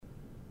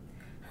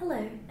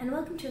Hello, and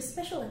welcome to a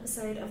special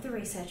episode of the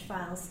Research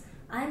Files.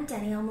 I'm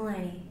Danielle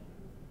Maloney.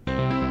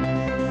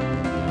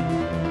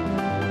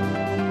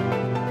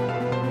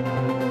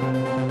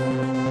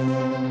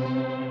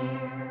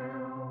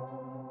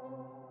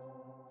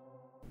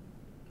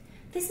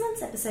 This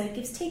month's episode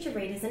gives teacher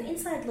readers an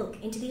inside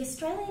look into the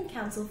Australian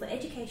Council for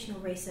Educational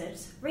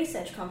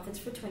Research Conference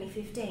for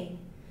 2015.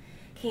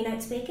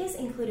 Keynote speakers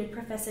included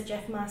Professor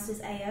Jeff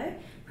Masters AO,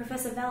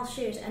 Professor Val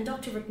Shute and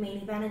Dr.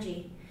 Rukmini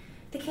Banerjee.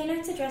 The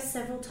keynotes addressed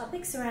several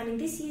topics surrounding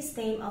this year's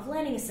theme of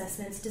learning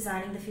assessments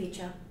designing the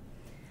future.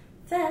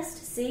 First,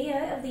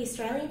 CEO of the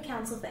Australian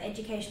Council for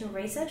Educational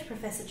Research,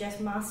 Professor Jeff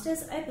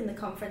Masters, opened the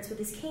conference with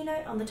his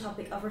keynote on the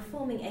topic of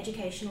reforming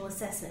educational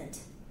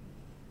assessment.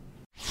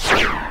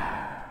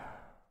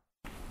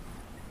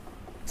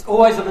 It's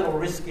always a little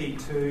risky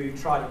to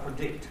try to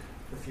predict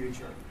the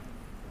future.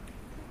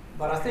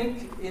 But I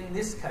think in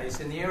this case,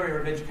 in the area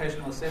of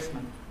educational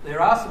assessment,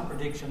 there are some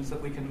predictions that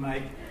we can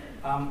make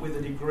with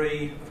a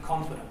degree of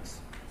confidence.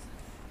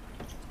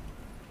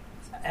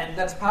 And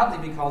that's partly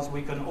because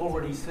we can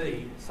already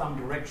see some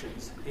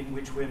directions in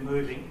which we're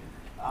moving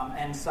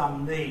and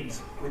some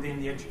needs within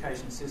the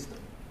education system.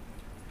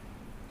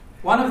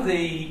 One of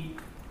the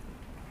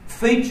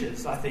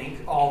features, I think,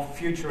 of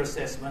future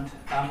assessment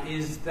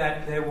is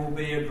that there will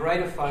be a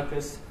greater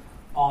focus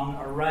on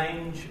a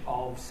range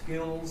of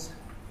skills,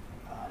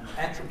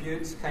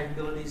 attributes,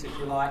 capabilities, if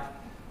you like,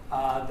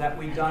 that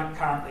we don't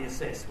currently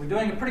assess. We're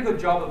doing a pretty good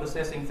job of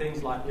assessing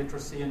things like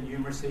literacy and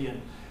numeracy,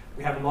 and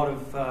we have a lot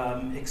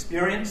of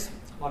experience,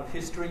 a lot of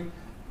history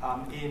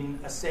in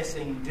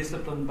assessing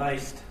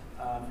discipline-based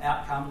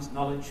outcomes,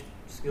 knowledge,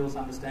 skills,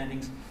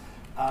 understandings.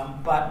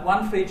 But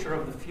one feature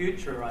of the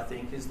future, I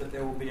think, is that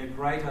there will be a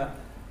greater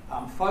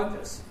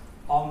focus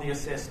on the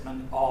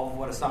assessment of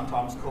what are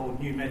sometimes called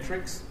new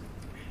metrics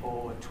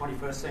or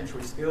 21st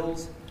century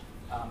skills,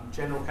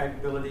 general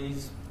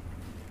capabilities,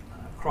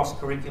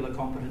 cross-curricular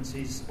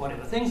competencies,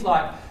 whatever. Things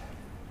like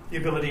the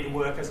ability to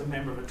work as a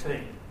member of a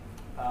team,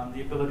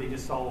 the ability to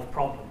solve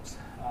problems,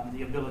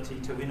 the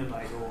ability to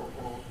innovate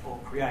or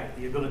create,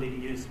 the ability to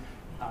use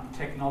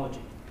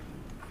technology.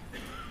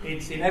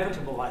 It's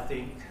inevitable, I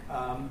think,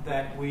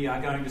 that we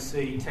are going to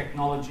see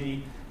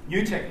technology,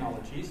 new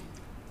technologies,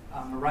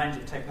 a range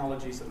of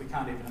technologies that we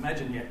can't even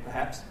imagine yet,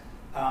 perhaps,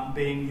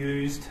 being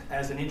used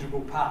as an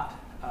integral part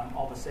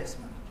of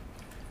assessment.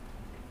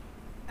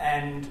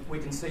 And we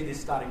can see this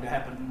starting to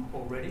happen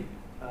already.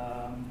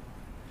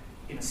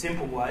 In a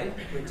simple way,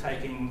 we're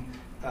taking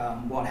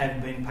what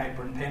had been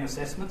paper and pen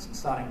assessments and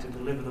starting to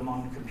deliver them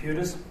on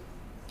computers.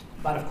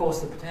 But of course,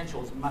 the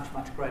potential is much,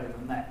 much greater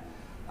than that.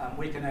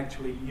 We can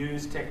actually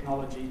use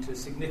technology to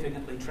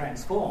significantly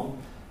transform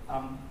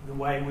the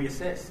way we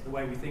assess, the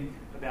way we think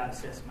about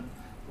assessment,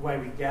 the way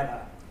we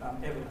gather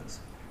evidence,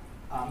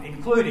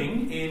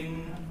 including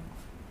in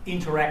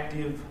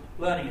interactive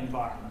learning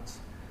environments.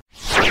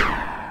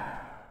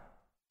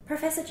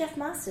 Professor Jeff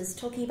Masters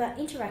talking about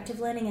interactive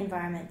learning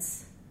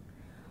environments.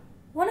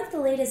 One of the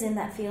leaders in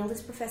that field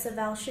is Professor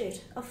Val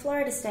Shute of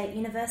Florida State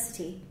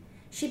University.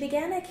 She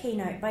began her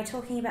keynote by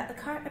talking about the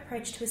current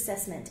approach to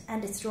assessment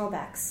and its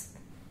drawbacks.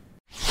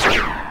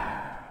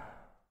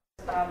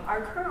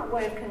 Our current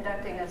way of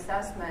conducting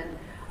assessment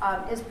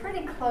is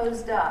pretty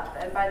closed up,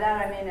 and by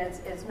that I mean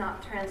it's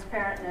not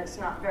transparent and it's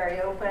not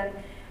very open,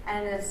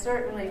 and it's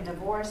certainly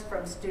divorced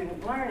from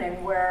student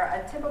learning, where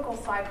a typical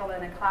cycle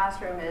in a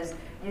classroom is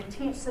you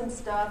teach some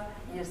stuff,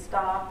 you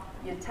stop,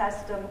 you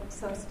test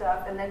some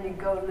stuff, and then you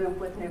go loop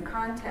with new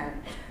content.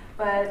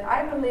 But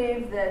I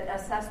believe that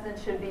assessment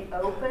should be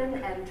open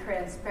and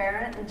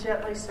transparent and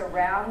gently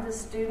surround the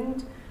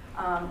student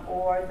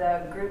or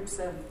the groups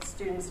of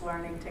students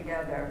learning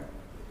together.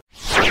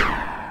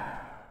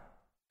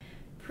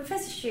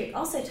 Professor Shute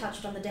also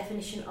touched on the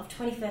definition of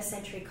 21st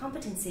century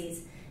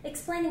competencies,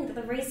 explaining that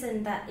the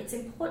reason that it's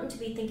important to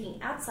be thinking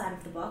outside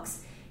of the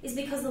box is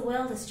because the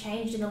world has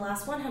changed in the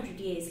last 100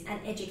 years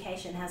and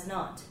education has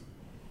not.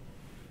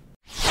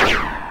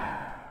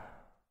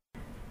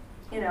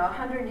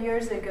 100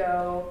 years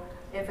ago,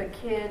 if a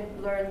kid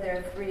learned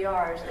their 3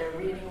 R's, their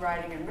reading,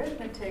 writing, and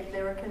arithmetic,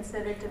 they were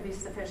considered to be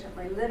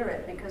sufficiently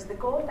literate because the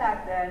goal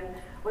back then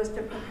was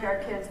to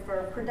prepare kids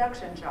for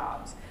production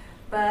jobs.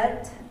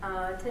 But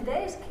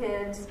today's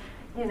kids,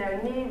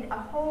 need a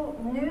whole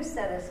new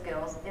set of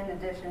skills in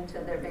addition to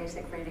their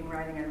basic reading,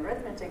 writing, and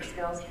arithmetic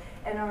skills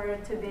in order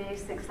to be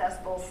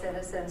successful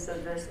citizens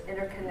of this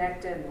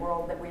interconnected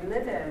world that we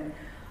live in.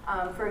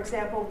 For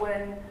example,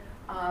 when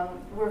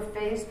we're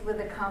faced with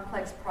a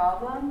complex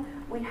problem,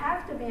 we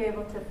have to be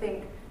able to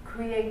think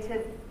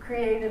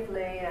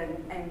creatively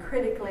and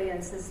critically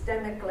and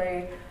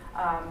systemically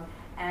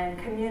and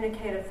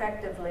communicate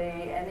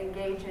effectively and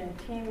engage in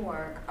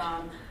teamwork.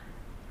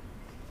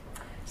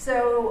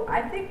 So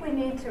I think we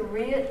need to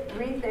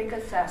rethink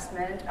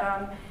assessment.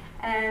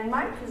 And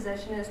my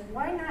position is,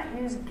 why not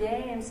use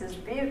games as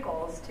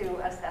vehicles to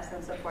assess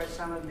and support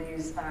some of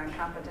these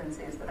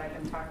competencies that I've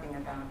been talking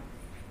about?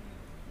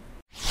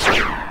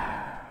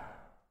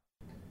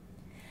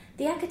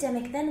 The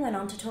academic then went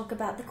on to talk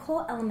about the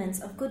core elements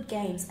of good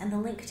games and the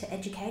link to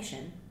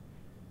education.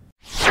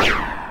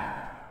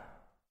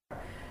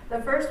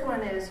 The first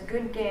one is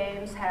good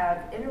games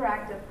have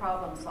interactive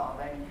problem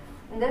solving.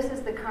 And this is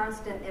the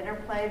constant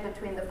interplay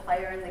between the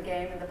player in the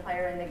game and the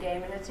player in the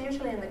game, and it's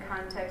usually in the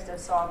context of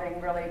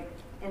solving really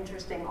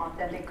interesting,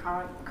 authentic,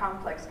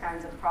 complex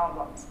kinds of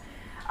problems.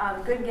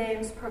 Good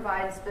games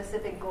provide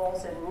specific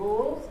goals and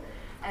rules,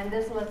 and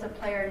this lets a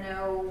player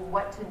know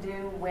what to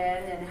do,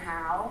 when, and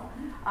how.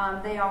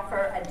 They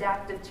offer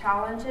adaptive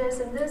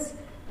challenges, and this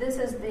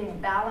is the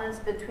balance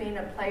between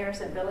a player's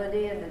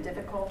ability and the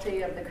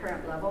difficulty of the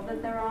current level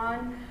that they're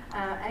on.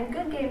 And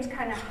good games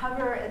kind of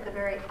hover at the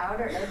very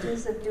outer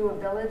edges of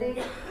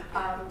doability.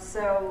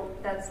 So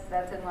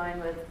that's in line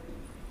with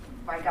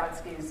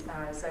Vygotsky's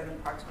zone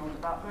of proximal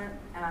development.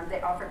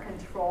 They offer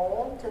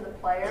control to the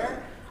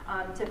player,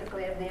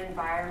 typically of the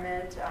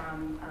environment,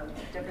 of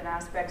different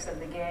aspects of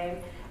the game.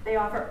 They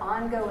offer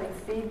ongoing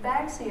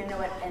feedback, so you know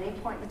at any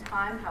point in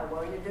time how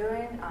well you're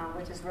doing,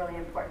 which is really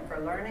important for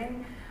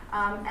learning.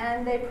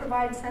 And they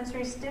provide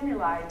sensory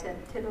stimuli to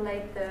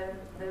titillate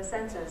the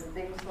senses,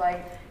 things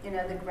like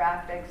the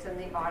graphics and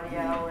the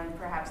audio and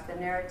perhaps the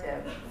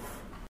narrative.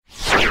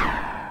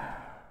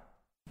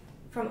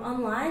 From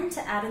online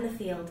to out in the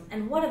field,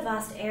 and what a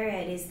vast area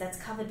it is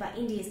that's covered by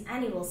India's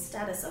annual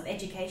Status of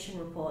Education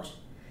report.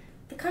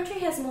 The country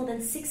has more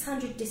than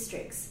 600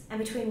 districts and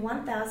between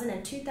 1,000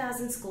 and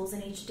 2,000 schools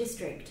in each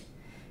district.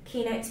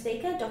 Keynote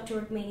speaker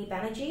Dr. Rukmini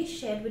Banerjee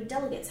shared with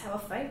delegates how a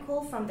phone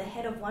call from the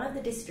head of one of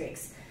the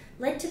districts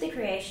led to the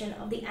creation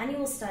of the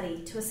annual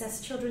study to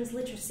assess children's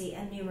literacy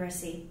and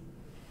numeracy.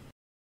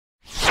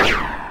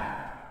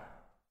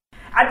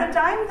 At the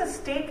time, the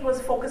state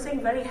was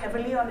focusing very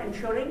heavily on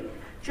ensuring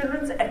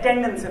children's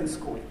attendance in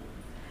school.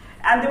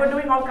 And they were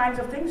doing all kinds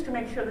of things to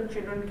make sure that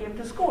children came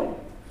to school.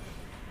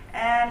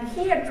 And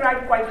he had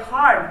tried quite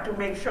hard to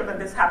make sure that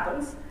this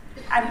happens,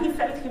 and he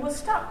felt he was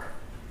stuck.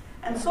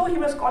 And so he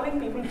was calling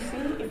people to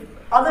see if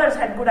others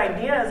had good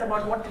ideas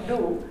about what to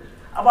do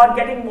about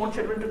getting more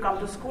children to come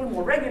to school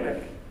more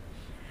regularly.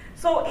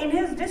 So in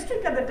his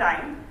district at the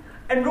time,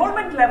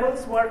 enrollment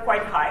levels were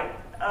quite high.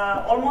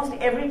 Almost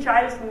every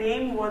child's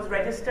name was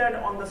registered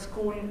on the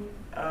school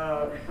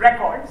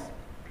records.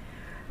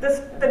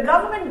 The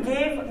government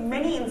gave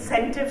many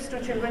incentives to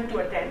children to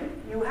attend.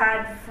 You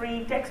had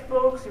free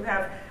textbooks, you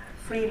have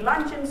free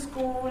lunch in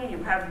school, you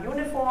have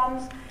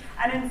uniforms,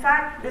 and in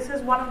fact, this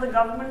is one of the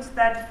governments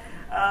that,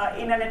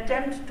 in an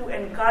attempt to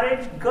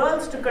encourage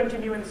girls to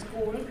continue in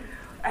school,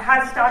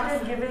 has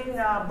started giving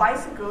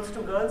bicycles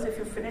to girls if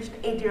you finished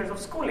 8 years of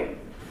schooling.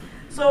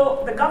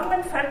 So the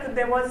government felt that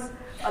there was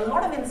a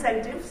lot of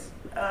incentives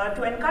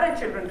to encourage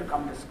children to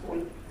come to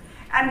school.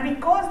 And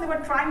because they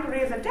were trying to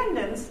raise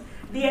attendance,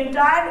 the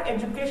entire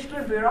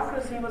educational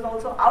bureaucracy was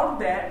also out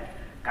there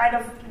kind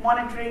of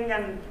monitoring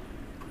and,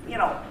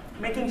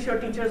 making sure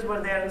teachers were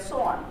there and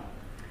so on.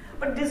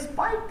 But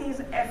despite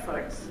these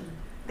efforts,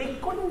 they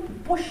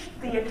couldn't push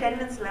the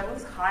attendance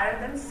levels higher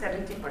than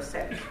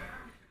 70%.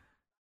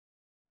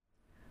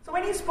 So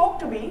when he spoke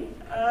to me,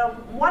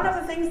 one of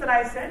the things that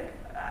I said,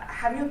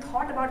 have you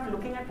thought about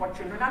looking at what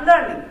children are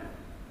learning?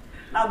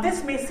 Now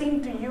this may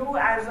seem to you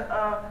as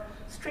a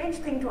strange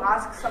thing to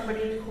ask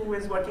somebody who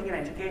is working in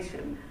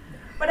education,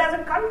 but as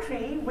a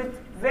country with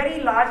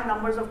very large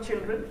numbers of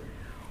children,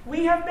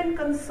 we have been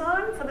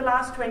concerned for the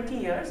last 20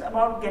 years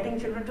about getting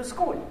children to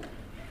school.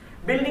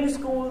 Building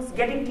schools,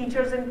 getting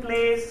teachers in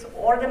place,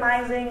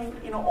 organizing,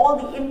 all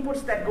the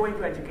inputs that go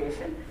into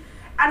education.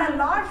 And a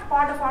large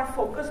part of our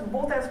focus,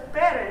 both as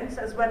parents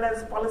as well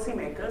as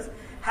policymakers,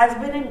 has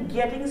been in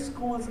getting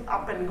schools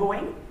up and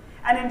going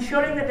and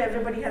ensuring that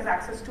everybody has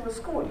access to a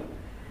school.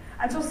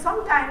 And so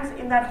sometimes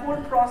in that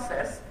whole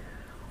process,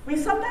 we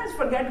sometimes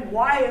forget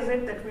why is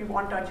it that we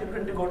want our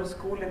children to go to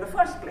school in the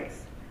first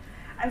place.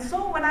 And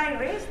so when I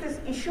raised this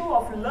issue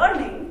of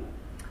learning,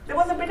 there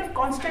was a bit of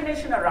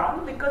consternation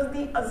around because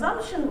the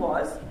assumption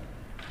was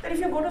that if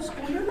you go to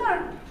school, you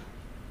learn.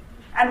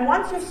 And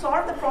once you've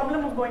solved the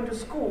problem of going to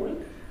school,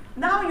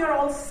 now you're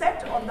all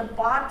set on the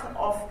path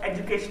of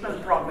educational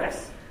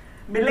progress.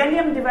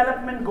 Millennium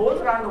Development Goals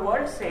around the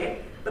world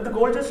say that the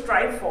goal to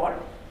strive for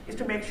is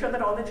to make sure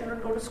that all the children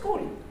go to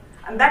school.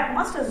 And that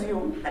must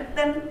assume that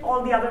then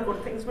all the other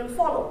good things will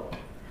follow.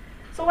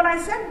 So when I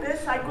said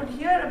this, I could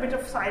hear a bit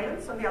of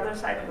silence on the other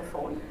side of the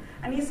phone.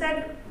 And he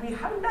said, we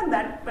haven't done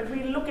that, but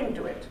we'll look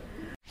into it.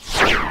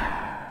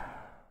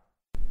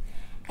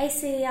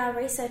 ACER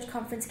Research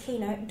Conference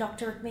keynote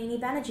Dr. Rukmini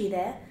Banerjee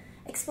there,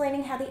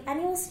 explaining how the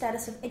annual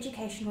Status of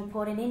Education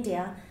report in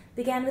India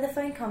began with a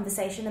phone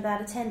conversation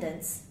about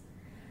attendance.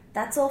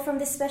 That's all from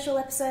this special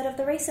episode of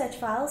the Research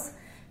Files.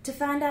 To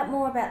find out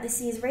more about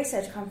this year's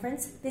research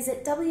conference,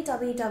 visit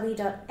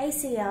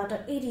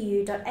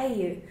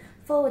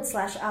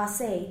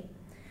www.acer.edu.au/RC.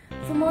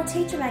 For more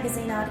Teacher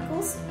Magazine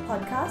articles,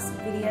 podcasts,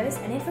 videos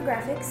and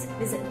infographics,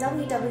 visit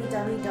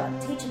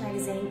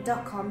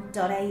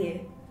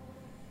www.teachermagazine.com.au.